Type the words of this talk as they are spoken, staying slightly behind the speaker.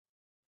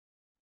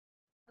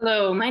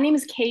Hello, my name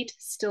is Kate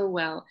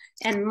Stillwell,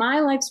 and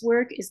my life's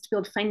work is to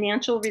build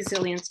financial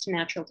resilience to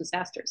natural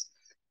disasters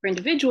for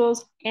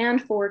individuals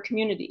and for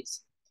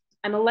communities.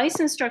 I'm a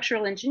licensed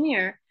structural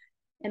engineer,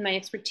 and my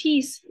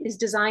expertise is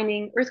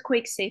designing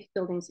earthquake-safe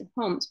buildings and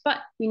homes. But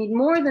we need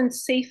more than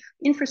safe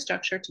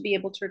infrastructure to be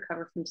able to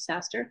recover from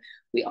disaster.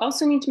 We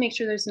also need to make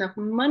sure there's enough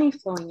money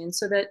flowing in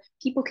so that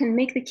people can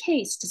make the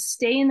case to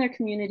stay in their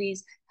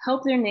communities,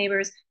 help their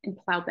neighbors, and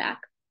plow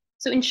back.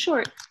 So in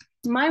short,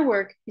 my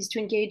work is to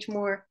engage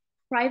more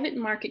private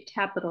market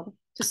capital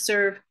to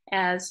serve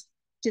as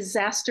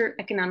disaster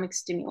economic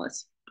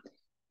stimulus.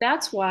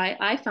 That's why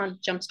I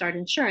founded Jumpstart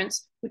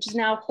Insurance, which is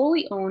now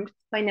wholly owned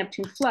by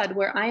Neptune Flood,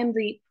 where I am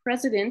the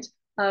president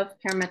of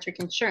Parametric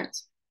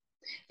Insurance.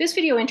 This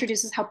video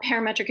introduces how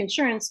parametric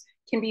insurance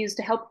can be used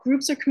to help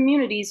groups or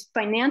communities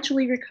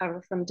financially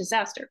recover from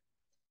disaster.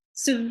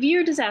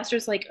 Severe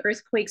disasters like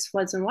earthquakes,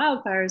 floods, and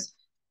wildfires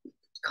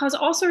cause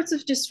all sorts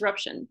of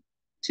disruption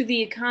to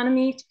the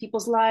economy, to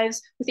people's lives,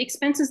 with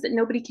expenses that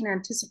nobody can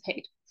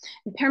anticipate.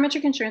 And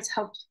parametric insurance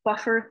helps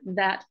buffer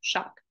that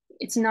shock.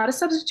 It's not a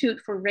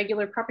substitute for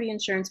regular property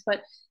insurance,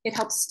 but it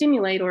helps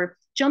stimulate or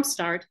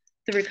jumpstart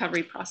the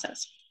recovery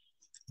process.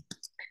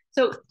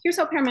 So here's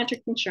how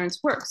parametric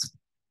insurance works.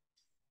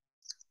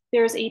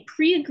 There's a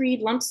pre-agreed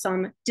lump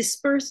sum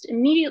dispersed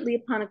immediately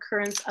upon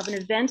occurrence of an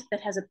event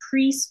that has a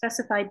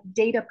pre-specified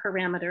data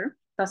parameter,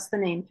 thus the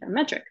name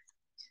parametric.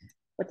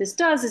 What this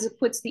does is it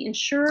puts the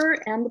insurer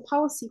and the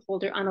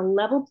policyholder on a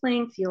level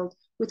playing field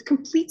with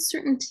complete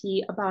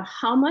certainty about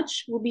how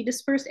much will be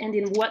dispersed and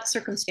in what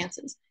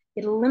circumstances.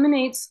 It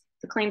eliminates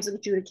the claims of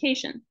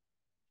adjudication.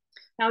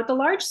 Now, at the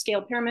large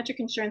scale, parametric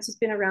insurance has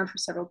been around for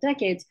several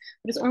decades,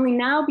 but is only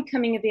now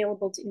becoming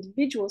available to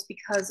individuals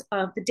because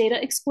of the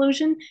data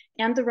explosion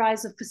and the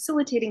rise of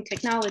facilitating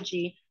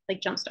technology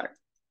like Jumpstart.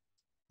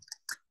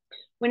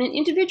 When an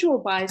individual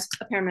buys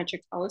a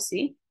parametric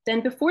policy,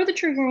 then before the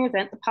triggering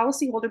event, the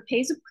policyholder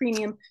pays a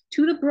premium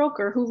to the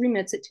broker who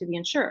remits it to the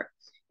insurer.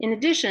 In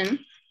addition,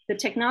 the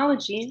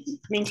technology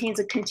maintains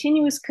a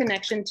continuous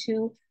connection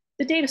to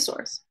the data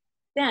source.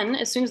 Then,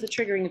 as soon as the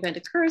triggering event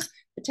occurs,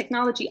 the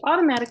technology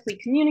automatically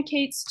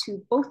communicates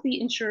to both the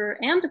insurer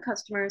and the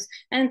customers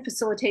and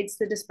facilitates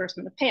the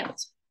disbursement of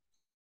payouts.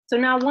 So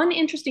now one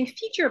interesting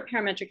feature of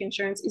parametric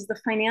insurance is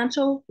the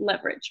financial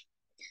leverage.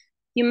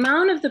 The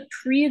amount of the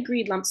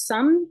pre-agreed lump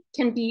sum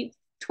can be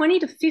 20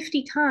 to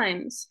 50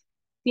 times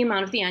the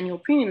amount of the annual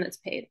premium that's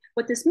paid.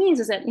 What this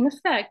means is that, in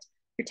effect,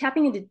 you're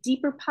tapping into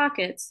deeper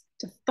pockets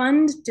to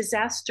fund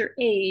disaster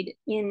aid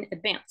in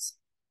advance.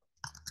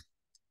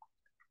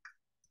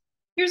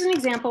 Here's an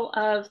example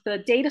of the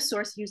data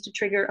source used to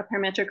trigger a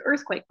parametric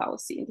earthquake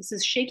policy. This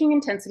is shaking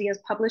intensity as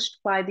published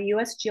by the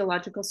US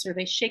Geological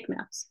Survey Shake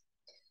Maps.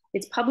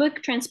 It's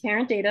public,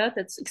 transparent data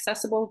that's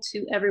accessible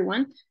to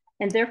everyone,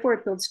 and therefore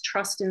it builds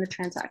trust in the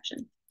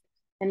transaction.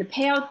 And the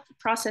payout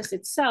process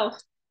itself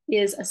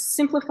is a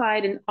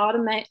simplified and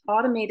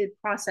automated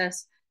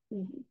process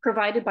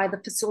provided by the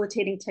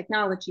facilitating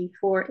technology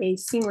for a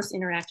seamless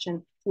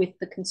interaction with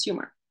the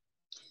consumer.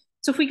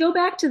 So if we go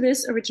back to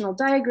this original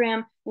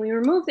diagram, we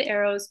remove the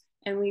arrows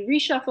and we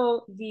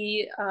reshuffle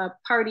the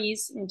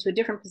parties into a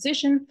different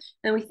position,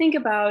 and we think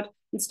about,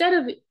 instead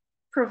of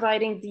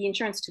providing the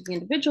insurance to the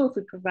individual, if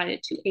we provide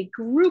it to a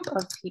group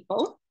of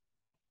people,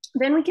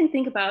 then we can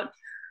think about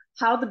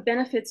how the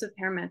benefits of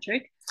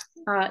parametric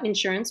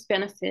insurance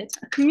benefit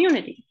a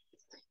community.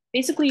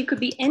 Basically, it could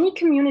be any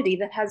community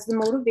that has the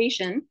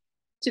motivation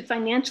to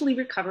financially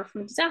recover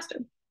from a disaster.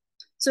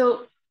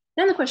 So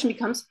then the question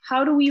becomes,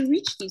 how do we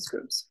reach these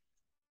groups?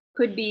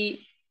 Could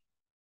be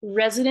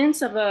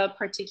residents of a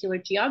particular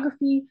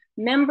geography,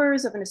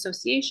 members of an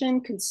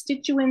association,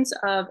 constituents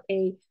of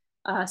a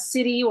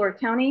city or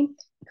county,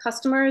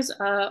 customers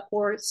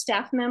or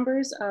staff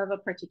members of a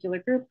particular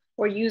group,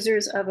 or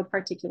users of a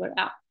particular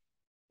app.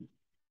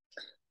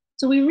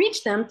 So we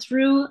reach them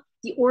through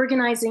the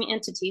organizing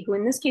entity, who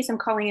in this case I'm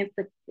calling it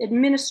the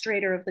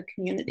administrator of the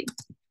community.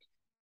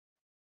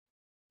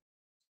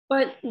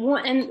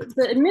 And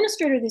the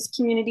administrator of this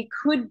community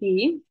could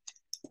be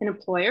an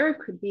employer,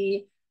 could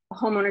be a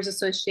homeowners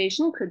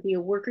association, could be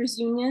a workers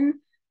union,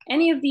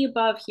 any of the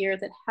above here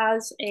that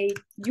has a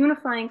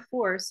unifying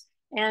force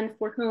and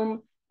for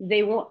whom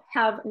they will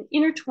have an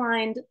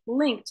intertwined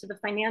link to the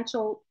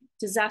financial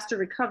disaster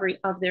recovery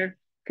of their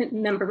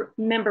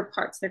member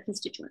parts, their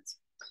constituents.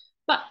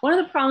 But one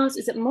of the problems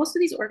is that most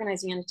of these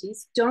organizing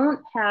entities don't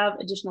have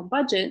additional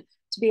budget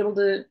to be able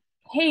to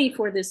pay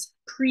for this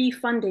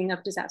pre-funding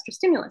of disaster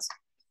stimulus.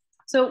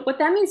 So what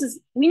that means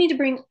is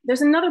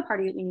there's another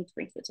party that we need to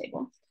bring to the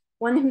table,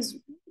 one who's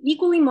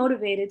equally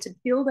motivated to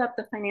build up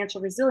the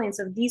financial resilience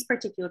of these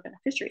particular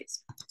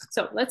beneficiaries.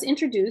 So let's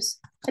introduce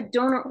a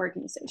donor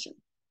organization.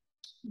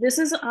 This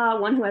is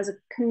one who has a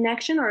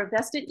connection or a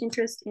vested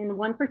interest in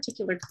one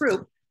particular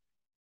group.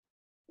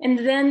 And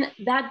then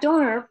that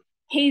donor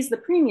pays the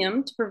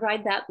premium to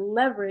provide that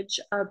leverage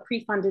of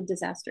pre-funded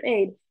disaster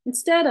aid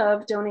instead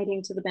of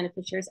donating to the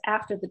beneficiaries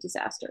after the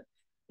disaster.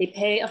 They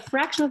pay a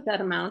fraction of that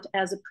amount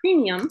as a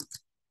premium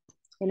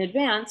in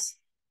advance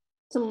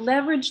to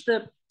leverage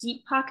the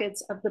deep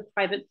pockets of the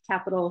private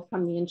capital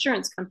from the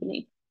insurance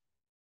company.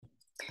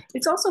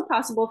 It's also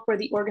possible for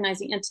the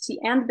organizing entity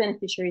and the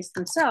beneficiaries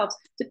themselves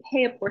to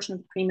pay a portion of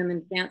the premium in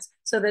advance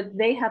so that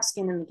they have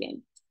skin in the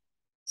game.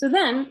 So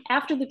then,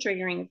 after the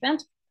triggering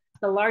event,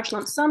 the large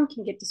lump sum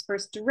can get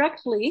dispersed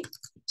directly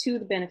to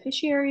the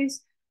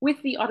beneficiaries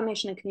with the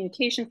automation and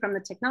communication from the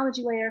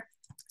technology layer,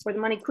 or the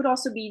money could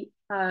also be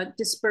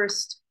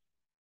dispersed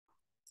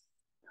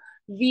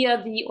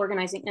via the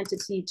organizing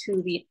entity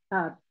to the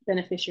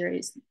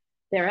beneficiaries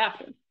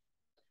thereafter.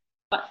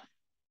 But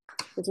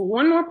there's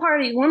one more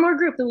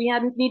group that we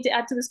need to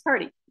add to this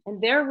party,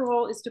 and their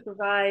role is to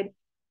provide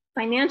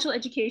financial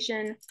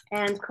education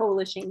and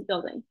coalition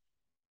building.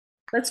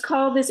 Let's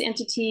call this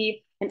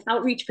entity an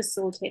outreach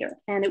facilitator,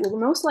 and it will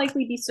most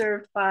likely be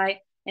served by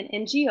an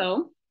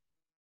NGO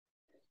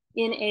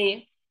in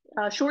a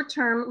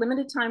short-term,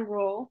 limited-time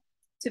role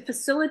to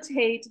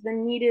facilitate the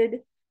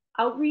needed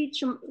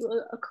outreach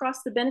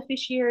across the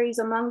beneficiaries,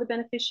 among the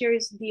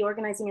beneficiaries, the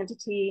organizing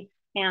entity,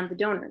 and the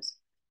donors.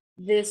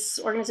 This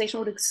organization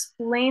would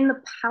explain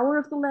the power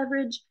of the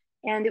leverage,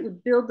 and it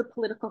would build the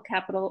political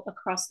capital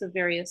across the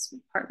various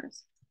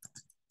partners.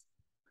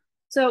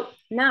 So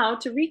now,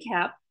 to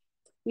recap,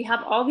 we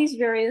have all these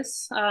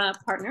various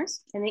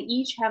partners, and they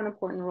each have an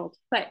important role to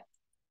play.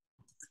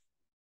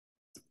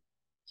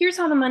 Here's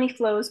how the money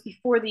flows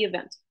before the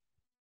event.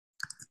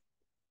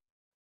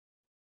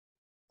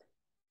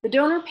 The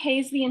donor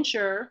pays the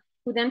insurer,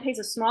 who then pays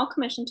a small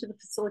commission to the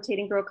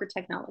facilitating broker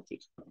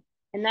technology.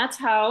 And that's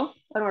how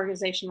an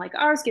organization like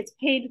ours gets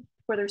paid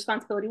for the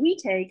responsibility we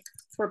take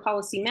for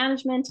policy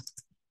management,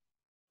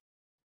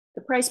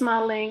 the price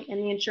modeling, and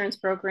the insurance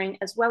brokering,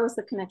 as well as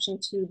the connection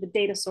to the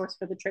data source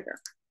for the trigger.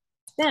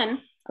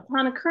 Then,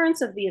 upon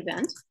occurrence of the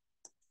event,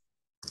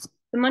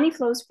 the money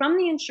flows from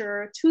the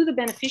insurer to the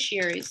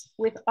beneficiaries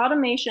with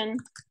automation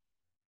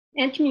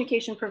and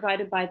communication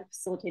provided by the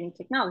facilitating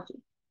technology.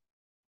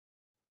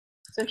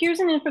 So here's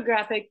an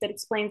infographic that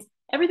explains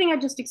everything I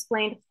just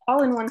explained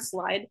all in one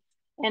slide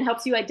and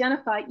helps you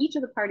identify each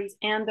of the parties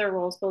and their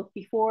roles both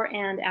before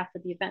and after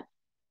the event.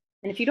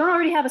 And if you don't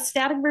already have a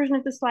static version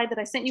of this slide that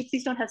I sent you,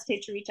 please don't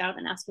hesitate to reach out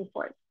and ask me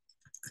for it.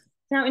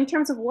 Now, in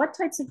terms of what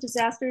types of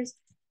disasters,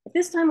 at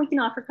this time we can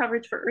offer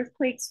coverage for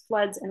earthquakes,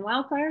 floods, and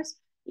wildfires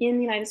in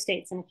the United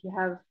States. And if you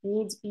have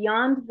needs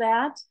beyond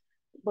that,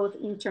 both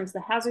in terms of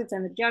the hazards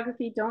and the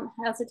geography, don't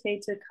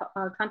hesitate to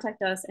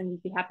contact us, and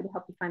we'd be happy to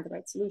help you find the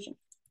right solution.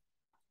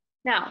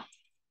 Now,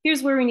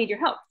 here's where we need your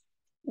help.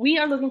 We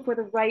are looking for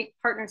the right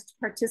partners to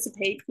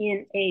participate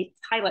in a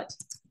pilot.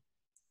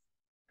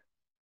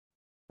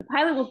 The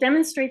pilot will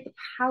demonstrate the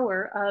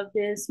power of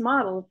this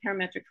model of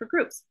parametric for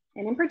groups.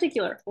 And in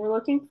particular, we're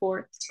looking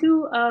for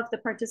 2 of the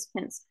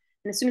participants.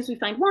 And as soon as we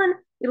find one,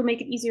 it'll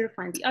make it easier to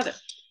find the other.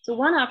 So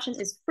one option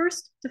is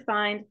first to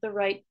find the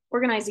right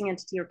organizing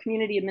entity or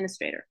community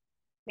administrator.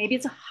 Maybe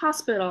it's a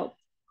hospital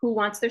who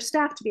wants their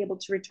staff to be able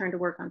to return to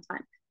work on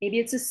time. Maybe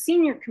it's a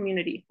senior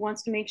community who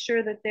wants to make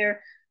sure that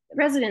their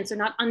residents are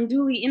not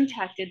unduly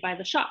impacted by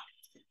the shock.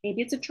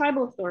 Maybe it's a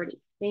tribal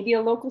authority, maybe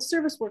a local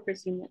service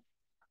workers union.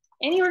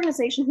 Any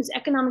organization whose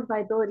economic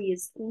viability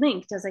is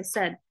linked, as I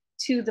said,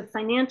 to the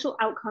financial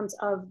outcomes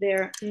of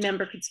their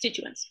member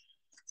constituents.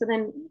 So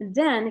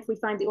then if we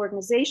find the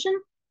organization,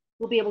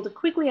 we'll be able to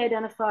quickly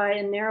identify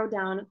and narrow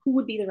down who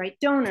would be the right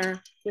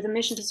donor with a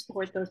mission to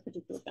support those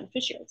particular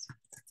beneficiaries.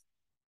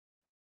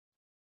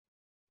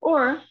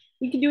 Or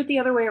we could do it the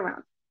other way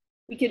around.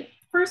 We could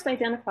first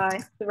identify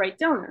the right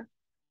donor.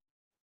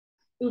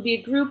 It would be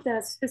a group that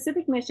has a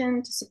specific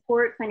mission to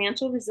support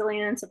financial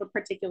resilience of a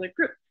particular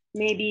group.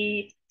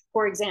 Maybe,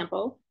 for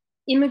example,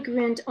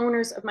 immigrant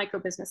owners of micro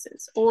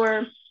businesses,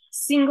 or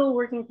single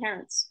working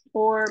parents,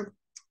 or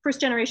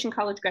first-generation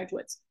college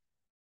graduates.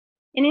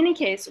 In any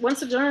case, once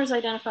the donor is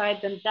identified,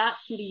 then that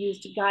can be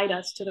used to guide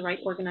us to the right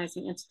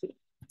organizing entity.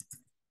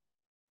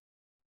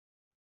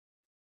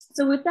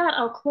 So with that,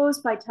 I'll close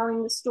by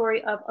telling the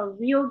story of a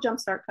real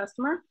Jumpstart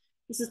customer.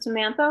 This is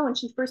Samantha. When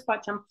she first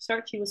bought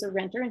Jumpstart, she was a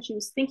renter, and she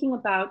was thinking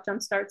about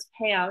Jumpstart's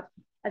payout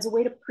as a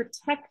way to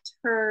protect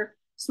her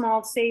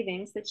small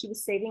savings that she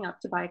was saving up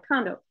to buy a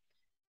condo.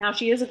 Now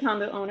she is a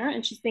condo owner,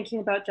 and she's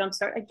thinking about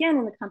Jumpstart again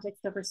in the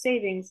context of her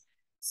savings,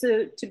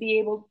 so to be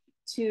able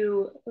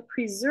to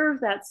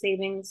preserve that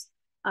savings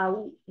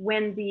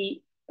when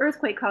the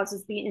earthquake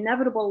causes the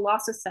inevitable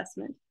loss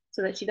assessment,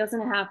 so that she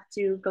doesn't have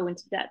to go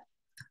into debt.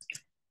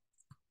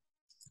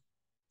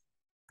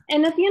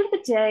 And at the end of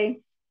the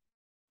day,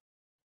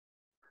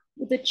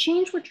 the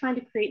change we're trying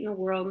to create in the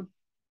world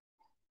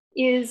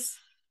is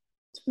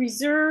to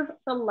preserve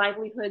the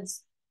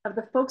livelihoods of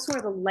the folks who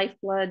are the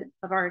lifeblood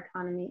of our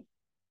economy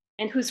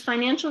and whose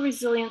financial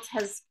resilience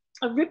has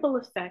a ripple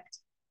effect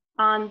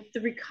on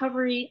the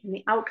recovery and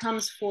the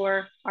outcomes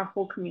for our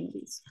whole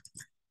communities.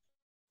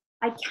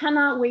 I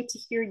cannot wait to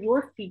hear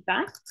your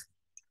feedback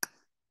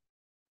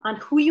on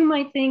who you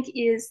might think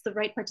is the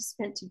right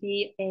participant to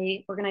be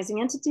an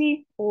organizing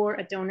entity or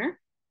a donor.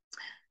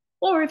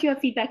 Or if you have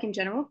feedback in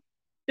general,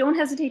 don't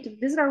hesitate to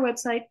visit our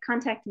website,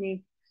 contact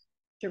me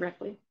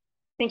directly.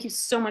 Thank you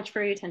so much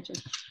for your attention.